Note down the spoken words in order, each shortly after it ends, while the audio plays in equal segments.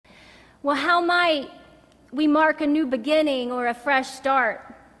Well, how might we mark a new beginning or a fresh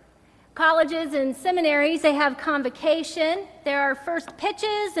start? Colleges and seminaries, they have convocation. There are first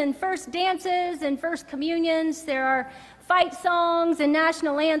pitches and first dances and first communions. There are fight songs and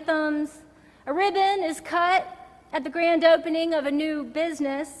national anthems. A ribbon is cut at the grand opening of a new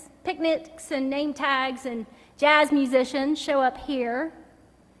business. Picnics and name tags and jazz musicians show up here.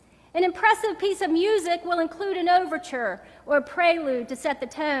 An impressive piece of music will include an overture or a prelude to set the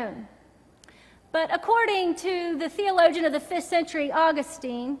tone. But according to the theologian of the 5th century,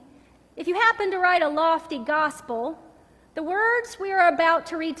 Augustine, if you happen to write a lofty gospel, the words we are about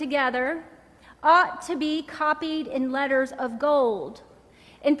to read together ought to be copied in letters of gold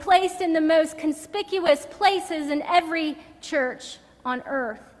and placed in the most conspicuous places in every church on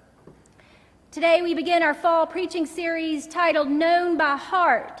earth. Today we begin our fall preaching series titled Known by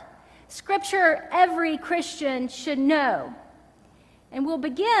Heart, Scripture Every Christian Should Know. And we'll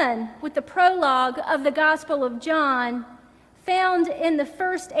begin with the prologue of the Gospel of John, found in the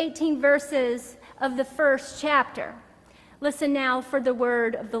first 18 verses of the first chapter. Listen now for the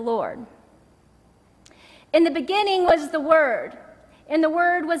word of the Lord. In the beginning was the Word, and the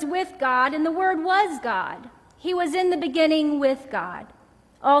Word was with God, and the Word was God. He was in the beginning with God.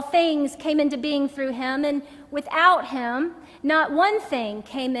 All things came into being through him, and without him, not one thing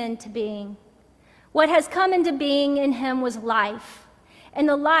came into being. What has come into being in him was life, and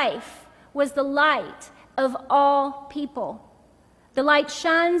the life was the light of all people. The light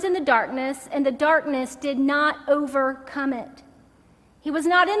shines in the darkness, and the darkness did not overcome it. He was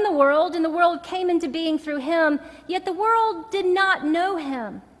not in the world, and the world came into being through him, yet the world did not know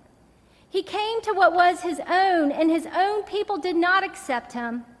him. He came to what was his own, and his own people did not accept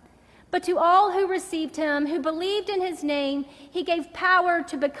him. But to all who received him, who believed in his name, he gave power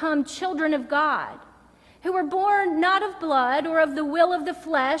to become children of God, who were born not of blood or of the will of the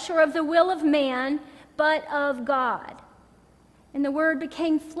flesh or of the will of man, but of God. And the Word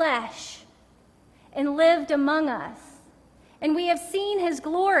became flesh and lived among us. And we have seen his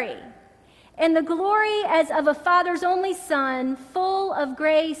glory, and the glory as of a Father's only Son, full of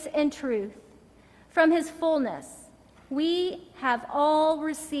grace and truth. From his fullness, we have all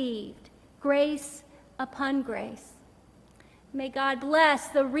received grace upon grace. May God bless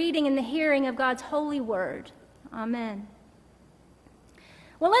the reading and the hearing of God's holy word. Amen.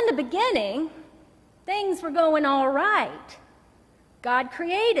 Well, in the beginning, things were going all right. God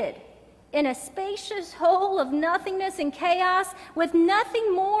created in a spacious hole of nothingness and chaos, with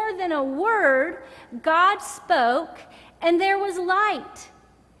nothing more than a word. God spoke, and there was light.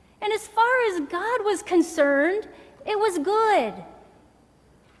 And as far as God was concerned, it was good.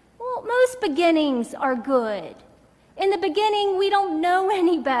 Well, most beginnings are good. In the beginning, we don't know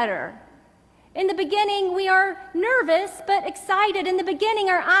any better. In the beginning, we are nervous but excited. In the beginning,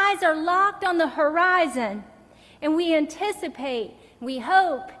 our eyes are locked on the horizon, and we anticipate, we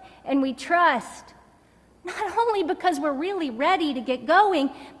hope, and we trust, not only because we're really ready to get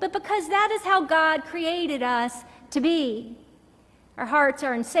going, but because that is how God created us to be. Our hearts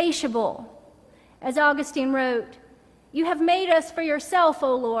are insatiable. As Augustine wrote, "You have made us for yourself,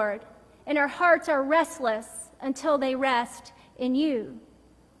 O Lord, and our hearts are restless until they rest in you."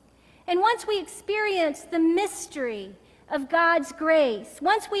 And once we experience the mystery of God's grace,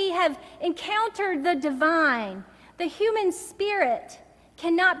 once we have encountered the divine, the human spirit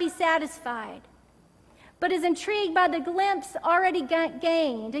cannot be satisfied, but is intrigued by the glimpse already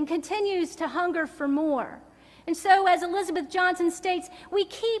gained and continues to hunger for more. And so, as Elizabeth Johnson states, we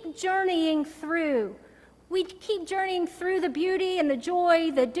keep journeying through. We keep journeying through the beauty and the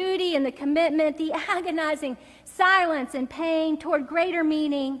joy, the duty and the commitment, the agonizing silence and pain toward greater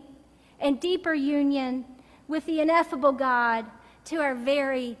meaning and deeper union with the ineffable God to our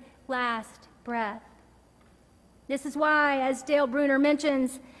very last breath. This is why, as Dale Bruner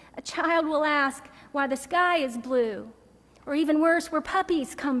mentions, a child will ask why the sky is blue, or even worse, where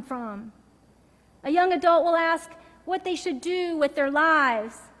puppies come from. A young adult will ask what they should do with their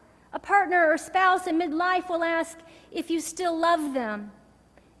lives. A partner or spouse in midlife will ask if you still love them.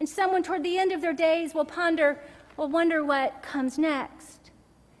 And someone toward the end of their days will wonder what comes next.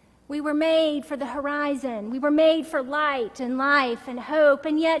 We were made for the horizon. We were made for light and life and hope.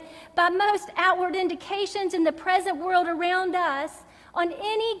 And yet, by most outward indications in the present world around us, on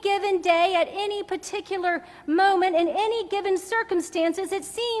any given day, at any particular moment, in any given circumstances, it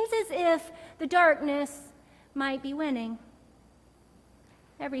seems as if the darkness might be winning.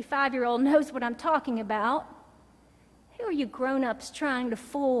 Every 5-year-old knows what I'm talking about. Who are you grown-ups trying to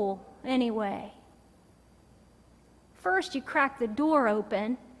fool anyway? First, you crack the door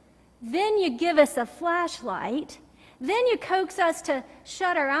open. Then you give us a flashlight. Then you coax us to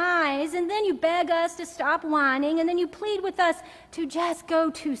shut our eyes, and then you beg us to stop whining, and then you plead with us to just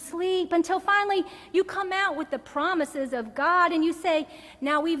go to sleep until finally you come out with the promises of God and you say,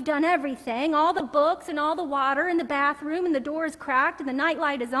 now we've done everything, all the books and all the water in the bathroom, and the door is cracked and the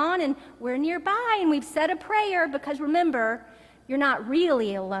nightlight is on, and we're nearby, and we've said a prayer, because remember, you're not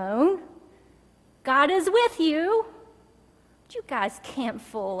really alone. God is with you. But you guys can't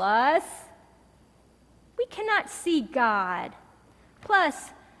fool us. We cannot see God.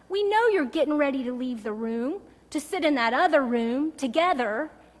 Plus, we know you're getting ready to leave the room, to sit in that other room together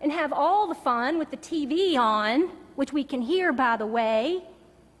and have all the fun with the TV on, which we can hear, by the way,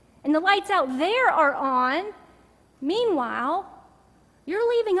 and the lights out there are on. Meanwhile, you're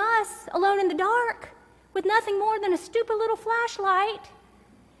leaving us alone in the dark with nothing more than a stupid little flashlight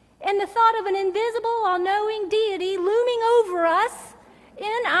and the thought of an invisible, all-knowing deity looming over us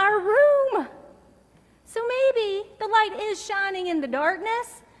in our room. So maybe the light is shining in the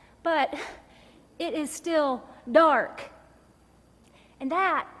darkness, but it is still dark. And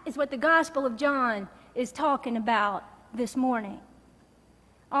that is what the Gospel of John is talking about this morning.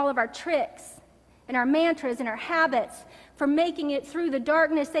 All of our tricks and our mantras and our habits for making it through the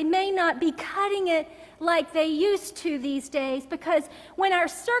darkness, they may not be cutting it like they used to these days, because when our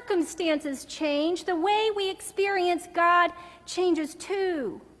circumstances change, the way we experience God changes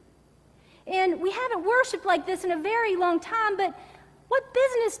too. And we haven't worshiped like this in a very long time, but what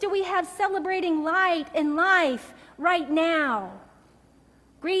business do we have celebrating light and life right now?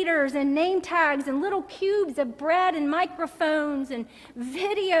 Greeters and name tags and little cubes of bread and microphones and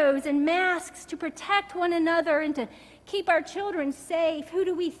videos and masks to protect one another and to keep our children safe. Who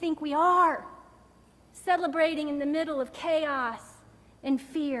do we think we are? Celebrating in the middle of chaos and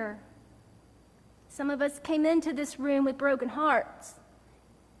fear. Some of us came into this room with broken hearts.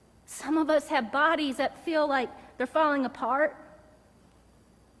 Some of us have bodies that feel like they're falling apart.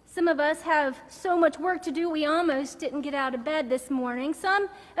 Some of us have so much work to do we almost didn't get out of bed this morning. Some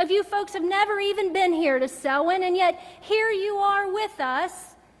of you folks have never even been here to Selwyn, and yet here you are with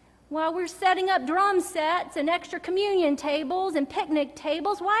us while we're setting up drum sets and extra communion tables and picnic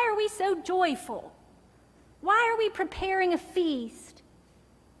tables. Why are we so joyful? Why are we preparing a feast?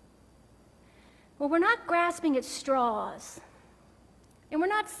 Well, we're not grasping at straws. And we're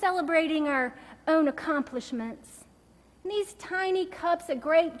not celebrating our own accomplishments. And these tiny cups of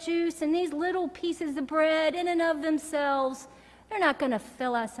grape juice and these little pieces of bread in and of themselves, they're not going to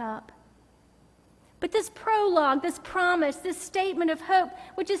fill us up. But this prologue, this promise, this statement of hope,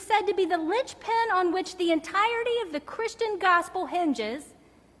 which is said to be the linchpin on which the entirety of the Christian gospel hinges,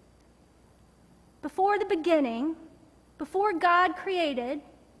 before the beginning, before God created,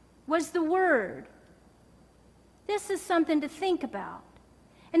 was the Word. This is something to think about.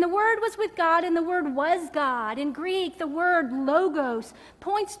 And the Word was with God, and the Word was God. In Greek, the word logos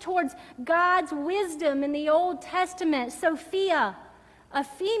points towards God's wisdom in the Old Testament. Sophia, a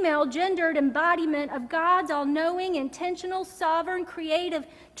female gendered embodiment of God's all-knowing, intentional, sovereign, creative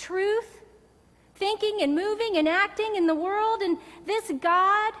truth, thinking and moving and acting in the world. And this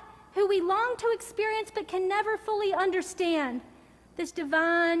God, who we long to experience but can never fully understand, this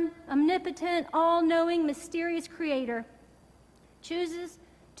divine, omnipotent, all-knowing, mysterious creator, chooses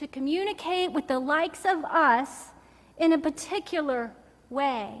to communicate with the likes of us in a particular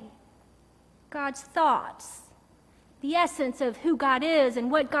way. God's thoughts, the essence of who God is and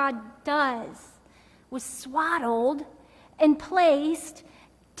what God does, was swaddled and placed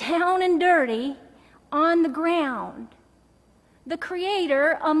down and dirty on the ground. The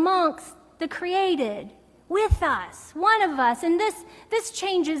Creator amongst the created, with us, one of us. And this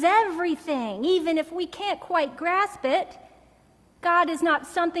changes everything, even if we can't quite grasp it. God is not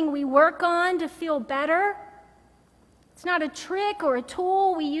something we work on to feel better. It's not a trick or a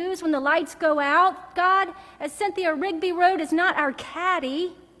tool we use when the lights go out. God, as Cynthia Rigby wrote, is not our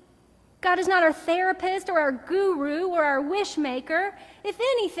caddy. God is not our therapist or our guru or our wish maker. If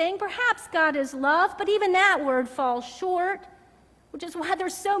anything, perhaps God is love, but even that word falls short, which is why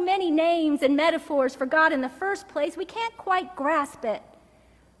there's so many names and metaphors for God in the first place. We can't quite grasp it.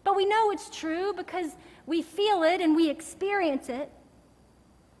 But we know it's true because we feel it and we experience it.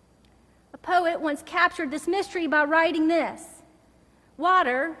 A poet once captured this mystery by writing this: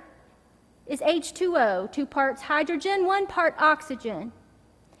 water is H2O, 2 parts hydrogen, 1 part oxygen.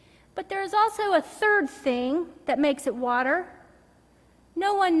 But there is also a third thing that makes it water.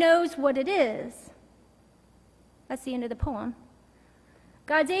 No one knows what it is. That's the end of the poem.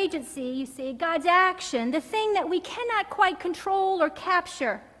 God's agency, you see, God's action, the thing that we cannot quite control or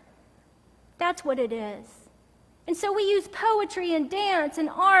capture. That's what it is. And so we use poetry and dance and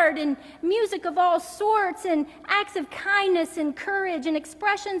art and music of all sorts and acts of kindness and courage and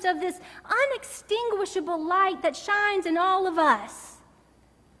expressions of this unextinguishable light that shines in all of us.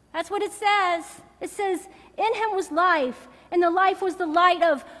 That's what it says. It says, in him was life, and the life was the light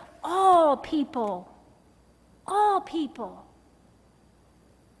of all people. All people.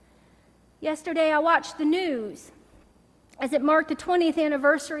 Yesterday I watched the news as it marked the 20th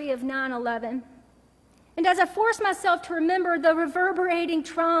anniversary of 9/11. And as I forced myself to remember the reverberating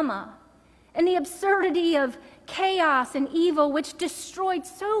trauma and the absurdity of chaos and evil which destroyed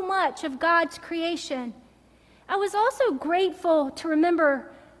so much of God's creation, I was also grateful to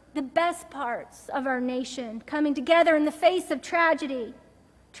remember the best parts of our nation coming together in the face of tragedy,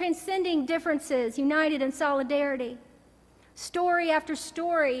 transcending differences, united in solidarity. Story after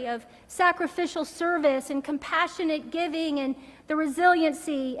story of sacrificial service and compassionate giving and the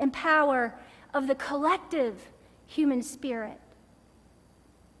resiliency and power of the collective human spirit.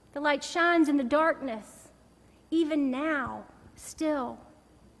 The light shines in the darkness, even now, still.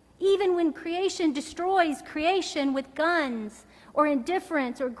 Even when creation destroys creation with guns or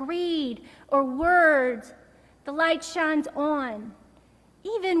indifference or greed or words, the light shines on.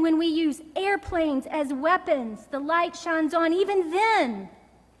 Even when we use airplanes as weapons, the light shines on, even then.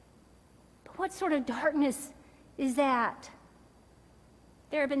 But what sort of darkness is that?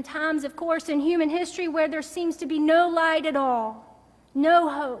 There have been times, of course, in human history where there seems to be no light at all, no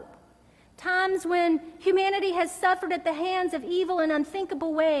hope. Times when humanity has suffered at the hands of evil in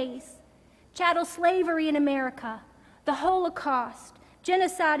unthinkable ways. Chattel slavery in America, the Holocaust,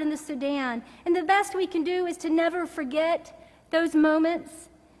 genocide in the Sudan. And the best we can do is to never forget those moments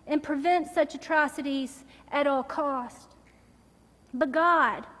and prevent such atrocities at all cost. But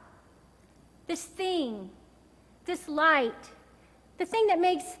God, this thing, this light, the thing that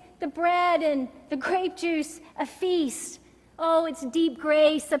makes the bread and the grape juice a feast, oh, it's deep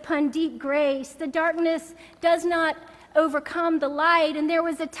grace upon deep grace. The darkness does not overcome the light. And there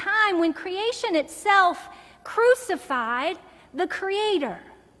was a time when creation itself crucified the Creator.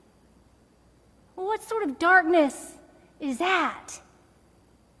 Well, what sort of darkness is that?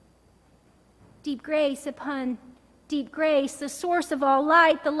 Deep grace upon deep grace, the source of all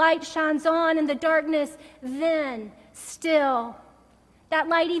light. The light shines on in the darkness, then still. That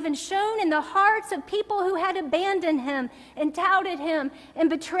light even shone in the hearts of people who had abandoned him and doubted him and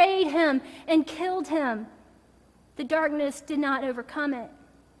betrayed him and killed him. The darkness did not overcome it.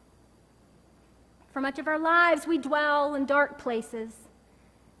 For much of our lives, we dwell in dark places.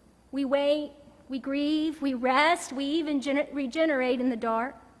 We wait, we grieve, we rest, we even regenerate in the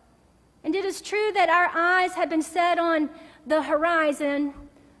dark. And it is true that our eyes have been set on the horizon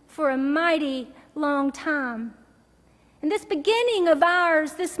for a mighty long time. And this beginning of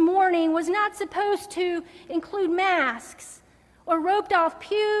ours this morning was not supposed to include masks or roped off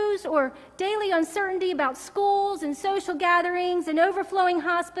pews or daily uncertainty about schools and social gatherings and overflowing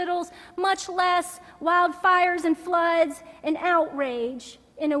hospitals, much less wildfires and floods and outrage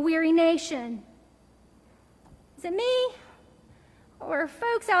in a weary nation. Is it me? Or are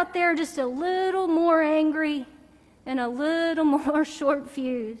folks out there just a little more angry and a little more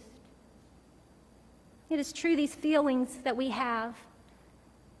short-fused? It is true, these feelings that we have,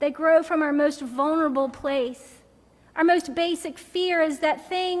 they grow from our most vulnerable place. Our most basic fear is that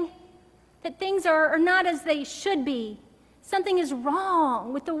things are not as they should be. Something is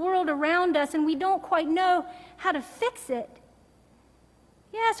wrong with the world around us, and we don't quite know how to fix it.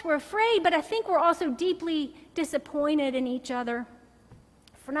 Yes, we're afraid, but I think we're also deeply disappointed in each other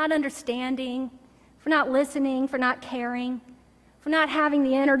for not understanding, for not listening, for not caring, for not having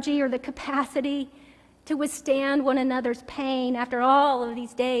the energy or the capacity to withstand one another's pain after all of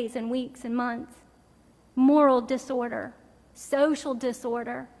these days and weeks and months. Moral disorder, social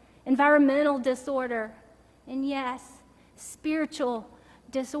disorder, environmental disorder, and yes, spiritual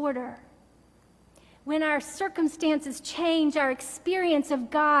disorder. When our circumstances change, our experience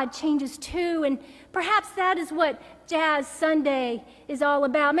of God changes too, and perhaps that is what Jazz Sunday is all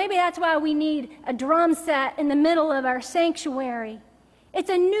about. Maybe that's why we need a drum set in the middle of our sanctuary.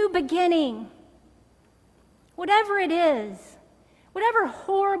 It's a new beginning. Whatever it is, whatever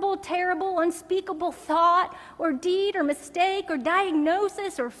horrible, terrible, unspeakable thought or deed or mistake or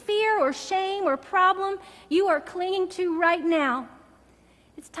diagnosis or fear or shame or problem you are clinging to right now,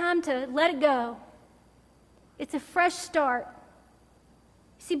 it's time to let it go. It's a fresh start.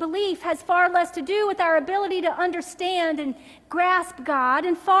 See, belief has far less to do with our ability to understand and grasp God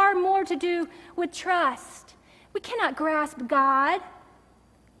and far more to do with trust. We cannot grasp God.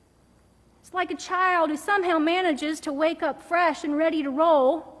 It's like a child who somehow manages to wake up fresh and ready to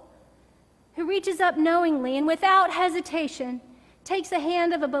roll, who reaches up knowingly and without hesitation takes the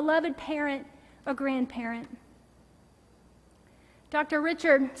hand of a beloved parent or grandparent. Dr.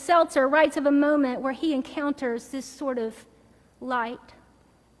 Richard Seltzer writes of a moment where he encounters this sort of light.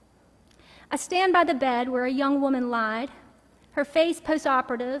 I stand by the bed where a young woman lied, her face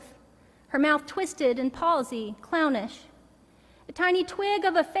postoperative, her mouth twisted in palsy, clownish. A tiny twig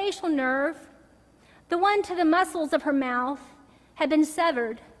of a facial nerve, the one to the muscles of her mouth, had been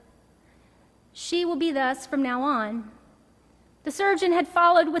severed. She will be thus from now on. The surgeon had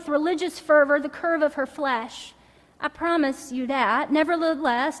followed with religious fervor the curve of her flesh. I promise you that.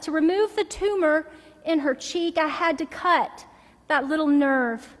 Nevertheless, to remove the tumor in her cheek, I had to cut that little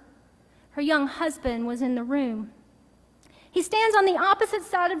nerve. Her young husband was in the room. He stands on the opposite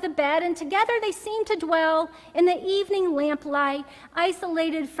side of the bed, and together they seem to dwell in the evening lamplight,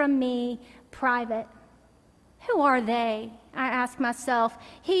 isolated from me, private. Who are they? I ask myself.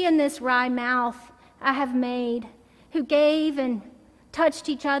 He and this wry mouth I have made, who gave and touched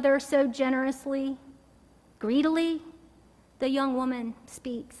each other so generously. Greedily, the young woman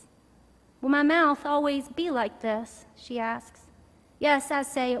speaks. Will my mouth always be like this? She asks. Yes, I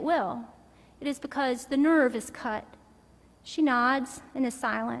say it will. It is because the nerve is cut. She nods and is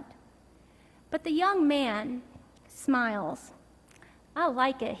silent. But the young man smiles. I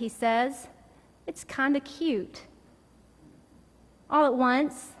like it, he says. It's kind of cute. All at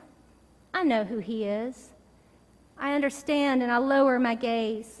once, I know who he is. I understand and I lower my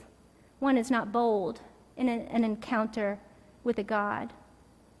gaze. One is not bold in an encounter with a God.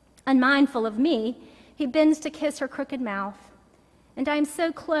 Unmindful of me, he bends to kiss her crooked mouth. And I am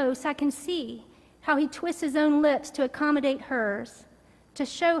so close I can see how he twists his own lips to accommodate hers, to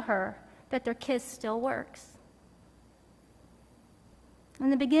show her that their kiss still works. In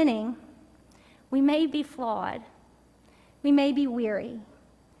the beginning, we may be flawed, we may be weary,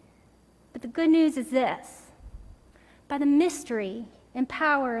 but the good news is this: by the mystery and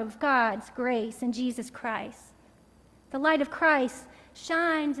power of God's grace in Jesus Christ, the light of Christ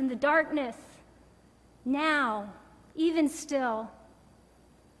shines in the darkness, now, even still.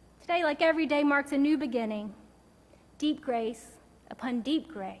 Today, like every day, marks a new beginning, deep grace upon deep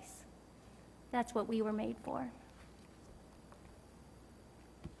grace. That's what we were made for.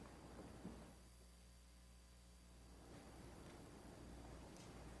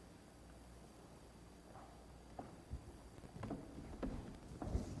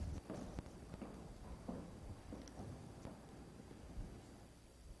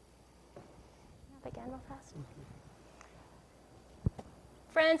 Again, real fast.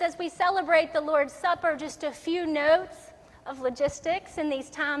 Friends, as we celebrate the Lord's Supper, just a few notes of logistics in these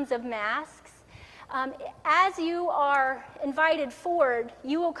times of masks. As you are invited forward,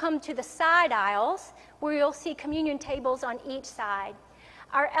 you will come to the side aisles where you'll see communion tables on each side.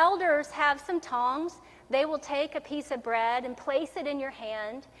 Our elders have some tongs. They will take a piece of bread and place it in your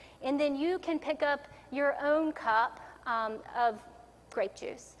hand, and then you can pick up your own cup of grape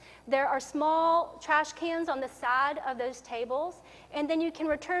juice. There are small trash cans on the side of those tables, and then you can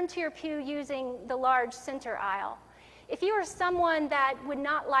return to your pew using the large center aisle. If you are someone that would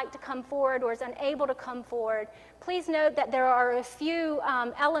not like to come forward or is unable to come forward, please note that there are a few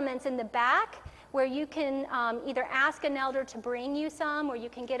elements in the back where you can either ask an elder to bring you some, or you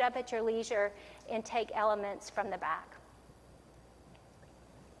can get up at your leisure and take elements from the back.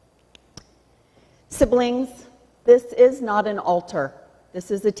 Siblings, this is not an altar. This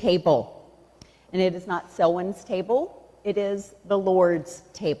is a table. And it is not Selwyn's table. It is the Lord's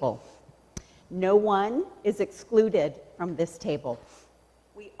table. No one is excluded from this table.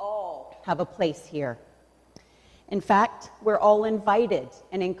 We all have a place here. In fact, we're all invited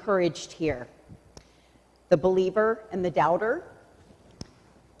and encouraged here. The believer and the doubter,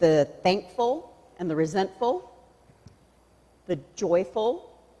 the thankful and the resentful, the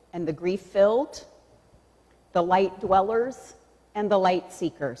joyful and the grief-filled, the light dwellers and the light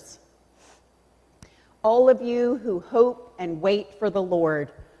seekers. All of you who hope and wait for the Lord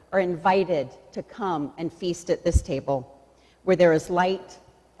are invited to come and feast at this table, where there is light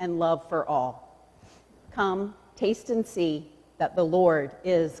and love for all. Come, taste and see that the Lord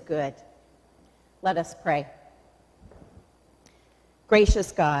is good. Let us pray.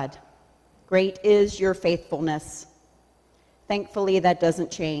 Gracious God, great is your faithfulness. Thankfully, that doesn't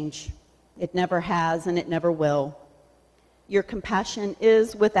change. It never has and it never will. Your compassion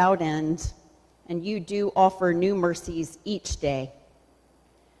is without end, and you do offer new mercies each day.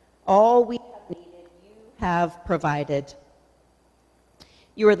 All we have needed, you have provided.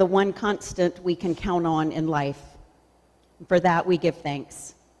 You are the one constant we can count on in life. And for that, we give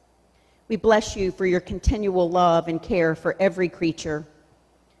thanks. We bless you for your continual love and care for every creature,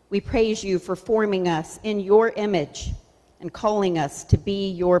 We praise you for forming us in your image and calling us to be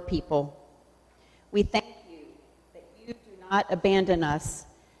your people. We thank you that you do not abandon us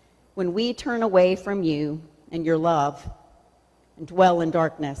when we turn away from you and your love and dwell in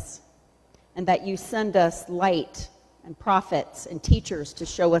darkness, and that you send us light and prophets and teachers to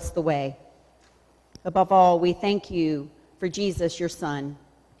show us the way. Above all, we thank you for Jesus, your Son,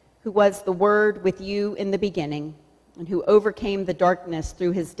 who was the Word with you in the beginning, and who overcame the darkness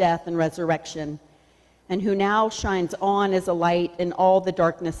through his death and resurrection, and who now shines on as a light in all the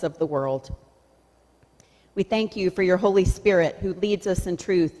darkness of the world. We thank you for your Holy Spirit, who leads us in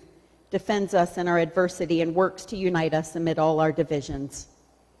truth, defends us in our adversity, and works to unite us amid all our divisions.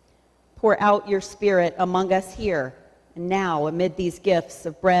 Pour out your Spirit among us here and now amid these gifts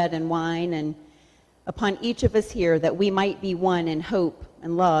of bread and wine, and upon each of us here, that we might be one in hope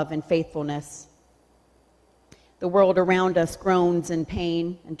and love and faithfulness. The world around us groans in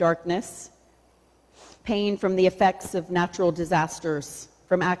pain and darkness, pain from the effects of natural disasters,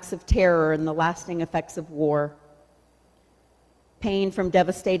 from acts of terror and the lasting effects of war, pain from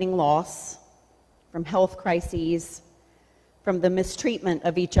devastating loss, from health crises, from the mistreatment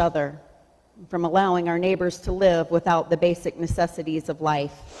of each other, from allowing our neighbors to live without the basic necessities of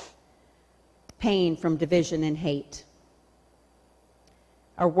life, pain from division and hate.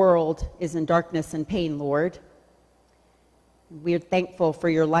 Our world is in darkness and pain, Lord. We are thankful for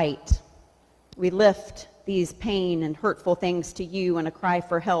your light. We lift these pain and hurtful things to you in a cry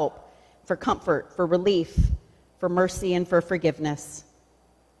for help, for comfort, for relief, for mercy, and for forgiveness.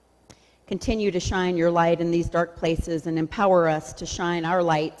 Continue to shine your light in these dark places and empower us to shine our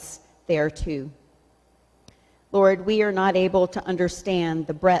lights there too. Lord, we are not able to understand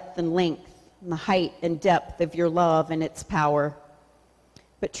the breadth and length and the height and depth of your love and its power.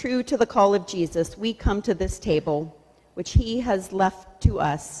 But true to the call of Jesus, we come to this table, which he has left to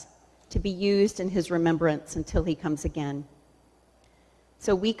us to be used in his remembrance until he comes again.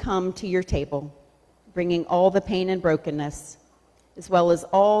 So we come to your table, bringing all the pain and brokenness, as well as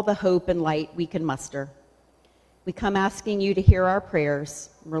all the hope and light we can muster. We come asking you to hear our prayers,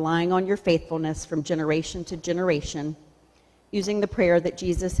 relying on your faithfulness from generation to generation, using the prayer that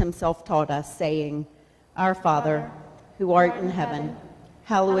Jesus himself taught us, saying, Our Father, who art in heaven,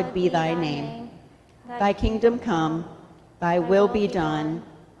 hallowed be thy name. Thy kingdom come, thy will be done,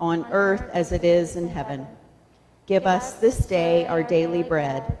 on earth as it is in heaven. Give us this day our daily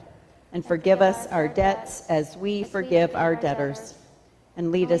bread, and forgive us our debts as we forgive our debtors.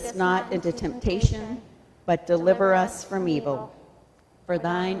 And lead us not into temptation, but deliver us from evil. For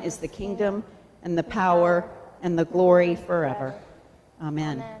thine is the kingdom, and the power, and the glory forever.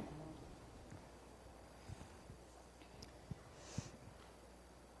 Amen.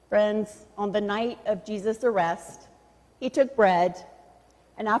 Friends, on the night of Jesus' arrest, he took bread,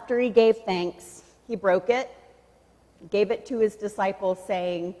 and after he gave thanks, he broke it, gave it to his disciples,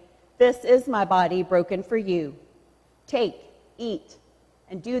 saying, This is my body broken for you. Take, eat,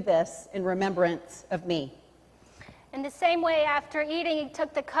 and do this in remembrance of me. In the same way, after eating, he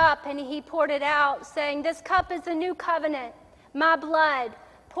took the cup and he poured it out, saying, This cup is the new covenant, my blood,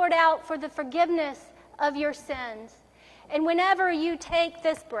 poured out for the forgiveness of your sins. And whenever you take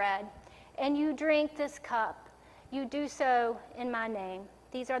this bread and you drink this cup, you do so in my name.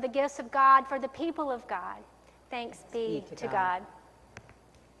 These are the gifts of God for the people of God. Thanks be to God.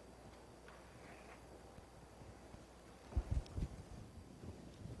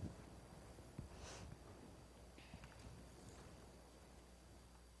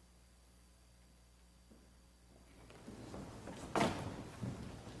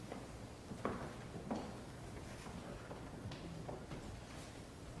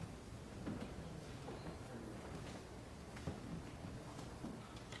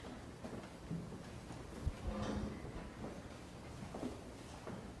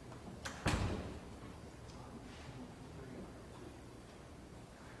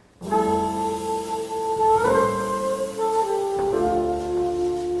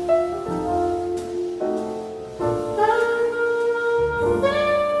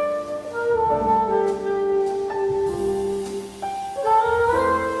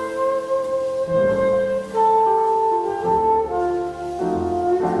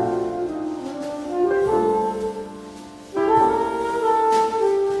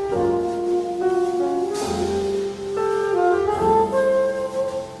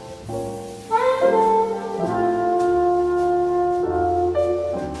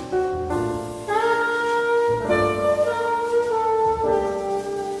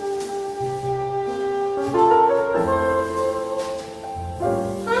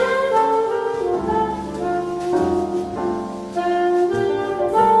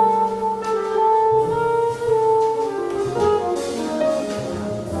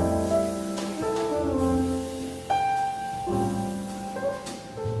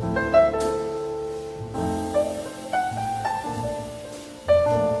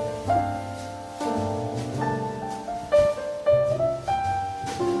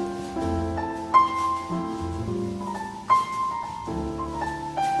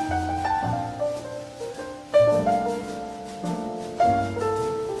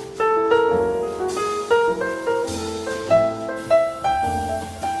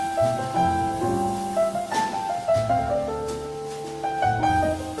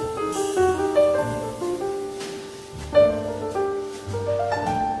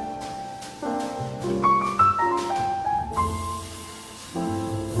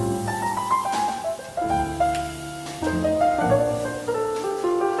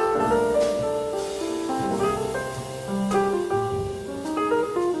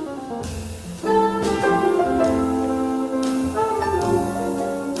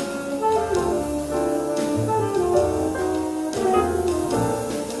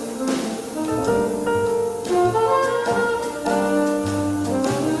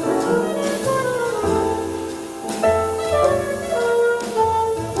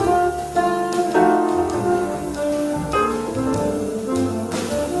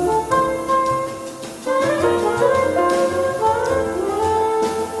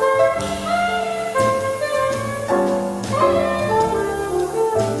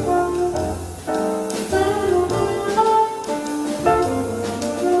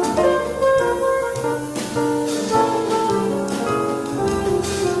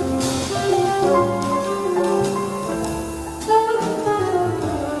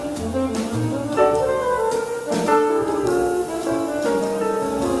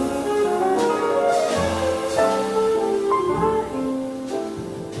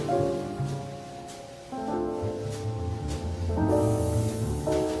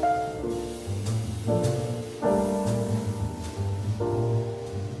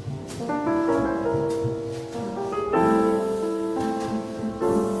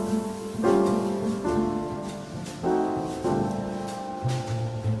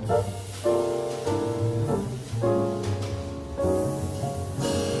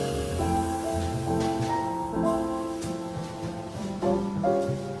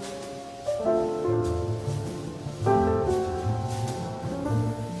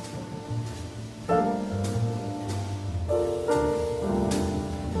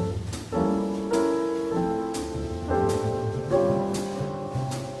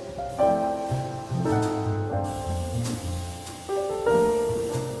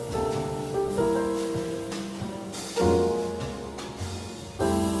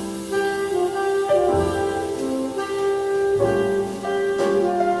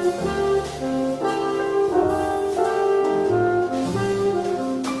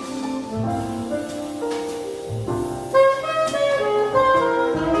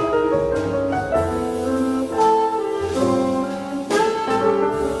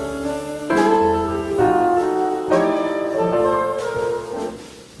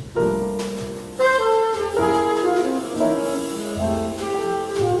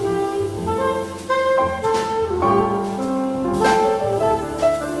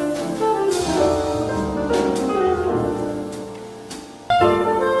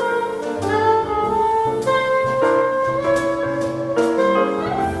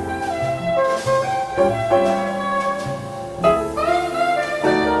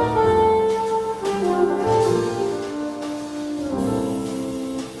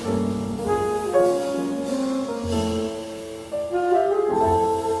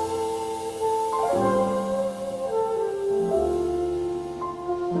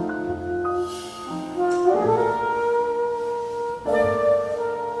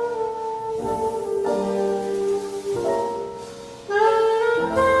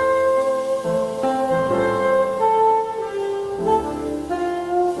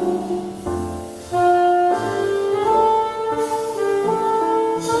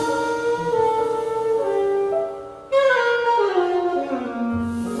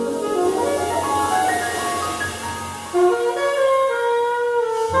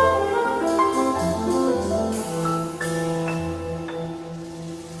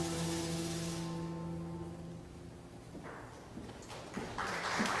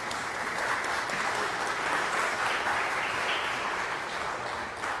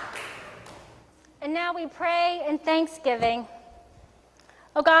 And now we pray in thanksgiving.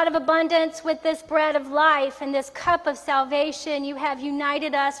 O God of abundance, with this bread of life and this cup of salvation, you have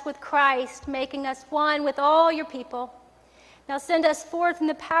united us with Christ, making us one with all your people. Now send us forth in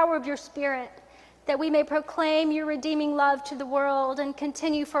the power of your Spirit, that we may proclaim your redeeming love to the world and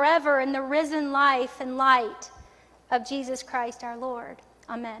continue forever in the risen life and light of Jesus Christ our Lord.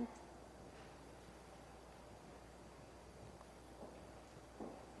 Amen.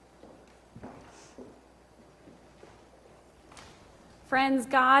 Friends,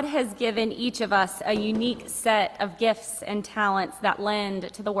 God has given each of us a unique set of gifts and talents that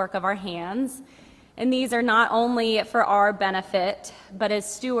lend to the work of our hands. And these are not only for our benefit, but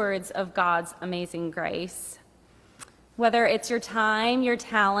as stewards of God's amazing grace. Whether it's your time, your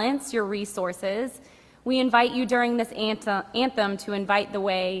talents, your resources, we invite you during this anthem to invite the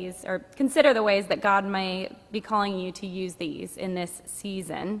ways, or consider the ways that God may be calling you to use these in this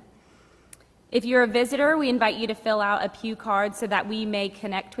season. If you're a visitor, we invite you to fill out a pew card so that we may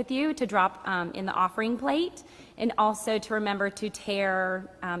connect with you, to drop in the offering plate, and also to remember to tear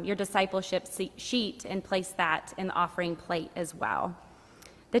your discipleship sheet and place that in the offering plate as well.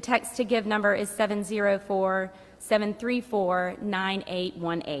 The text to give number is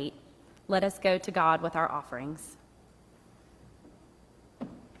 704-734-9818. Let us go to God with our offerings.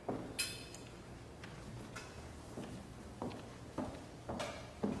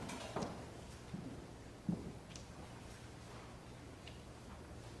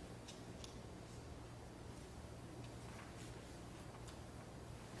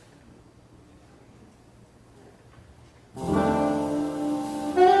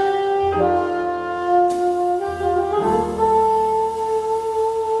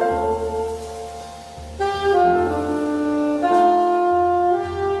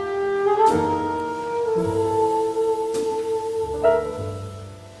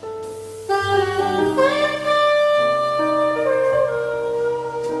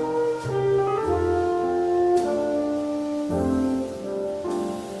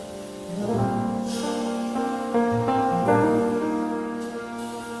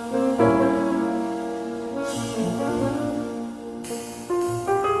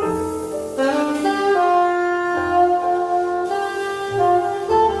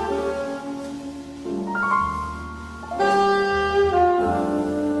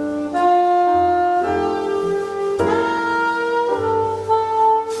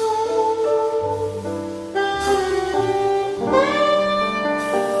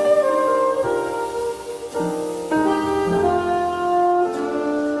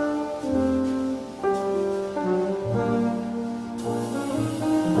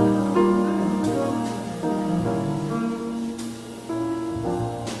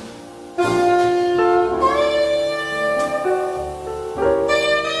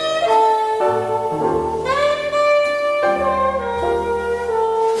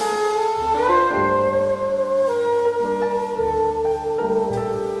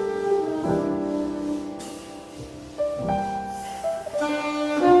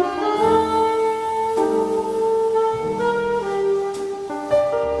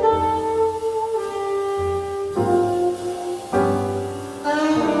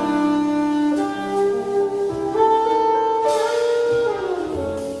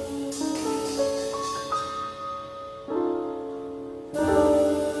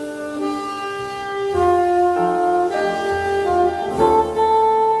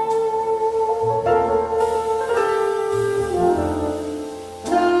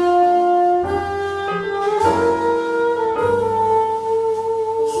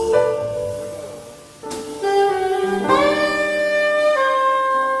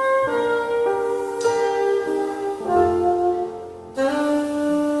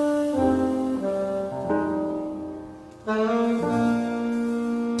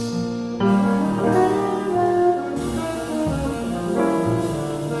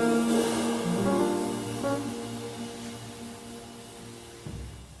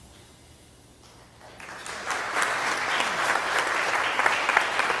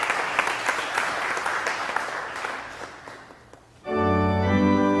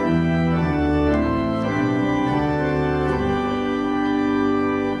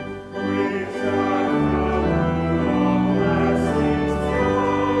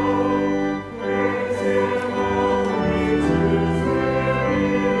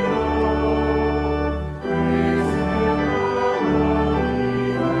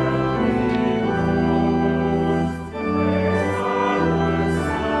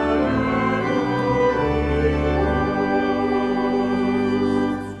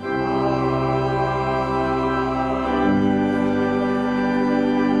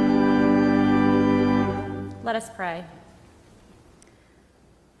 us pray.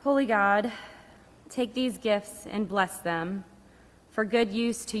 Holy God, take these gifts and bless them for good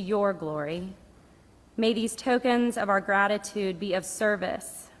use to your glory. May these tokens of our gratitude be of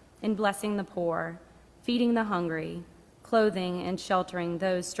service in blessing the poor, feeding the hungry, clothing and sheltering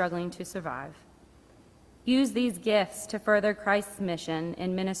those struggling to survive. Use these gifts to further Christ's mission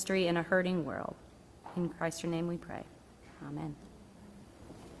and ministry in a hurting world. In Christ's name we pray. Amen.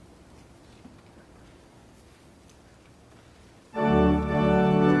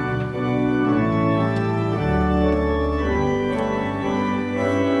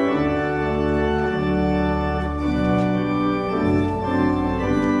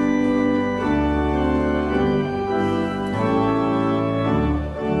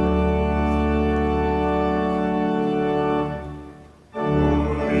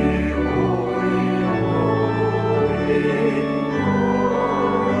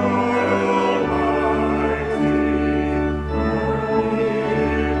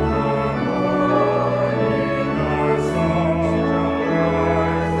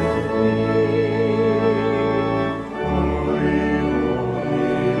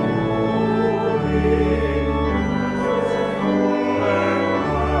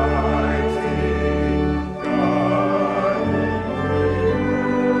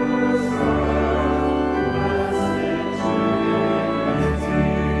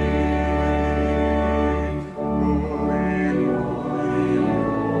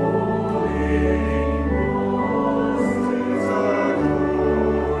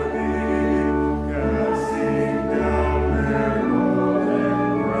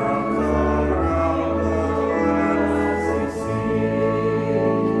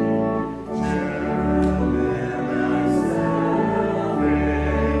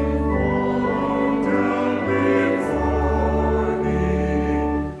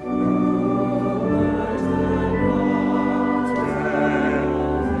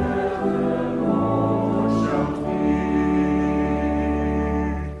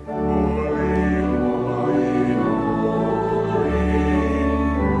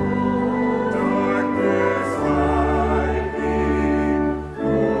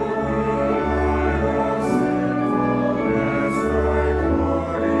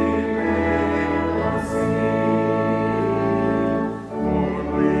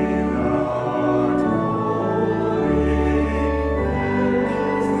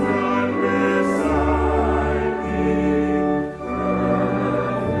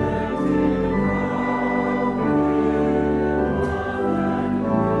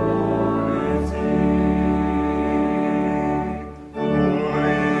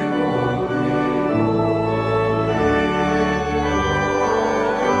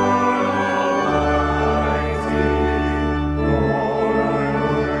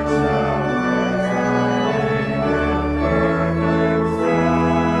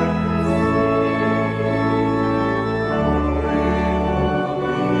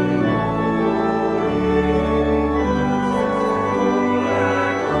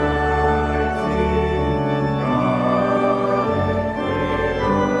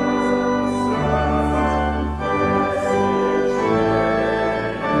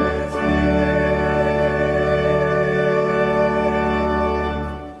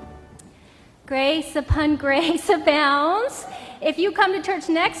 Grace upon grace abounds. If you come to church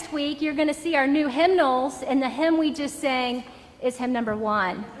next week, you're going to see our new hymnals, and the hymn we just sang is hymn number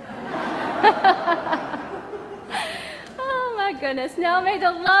 1. Oh my goodness. Now may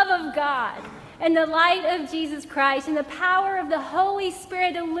the love of God and the light of Jesus Christ and the power of the Holy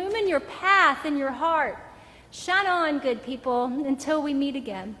Spirit illumine your path and your heart. Shine on, good people, until we meet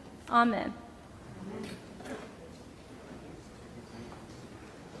again. Amen.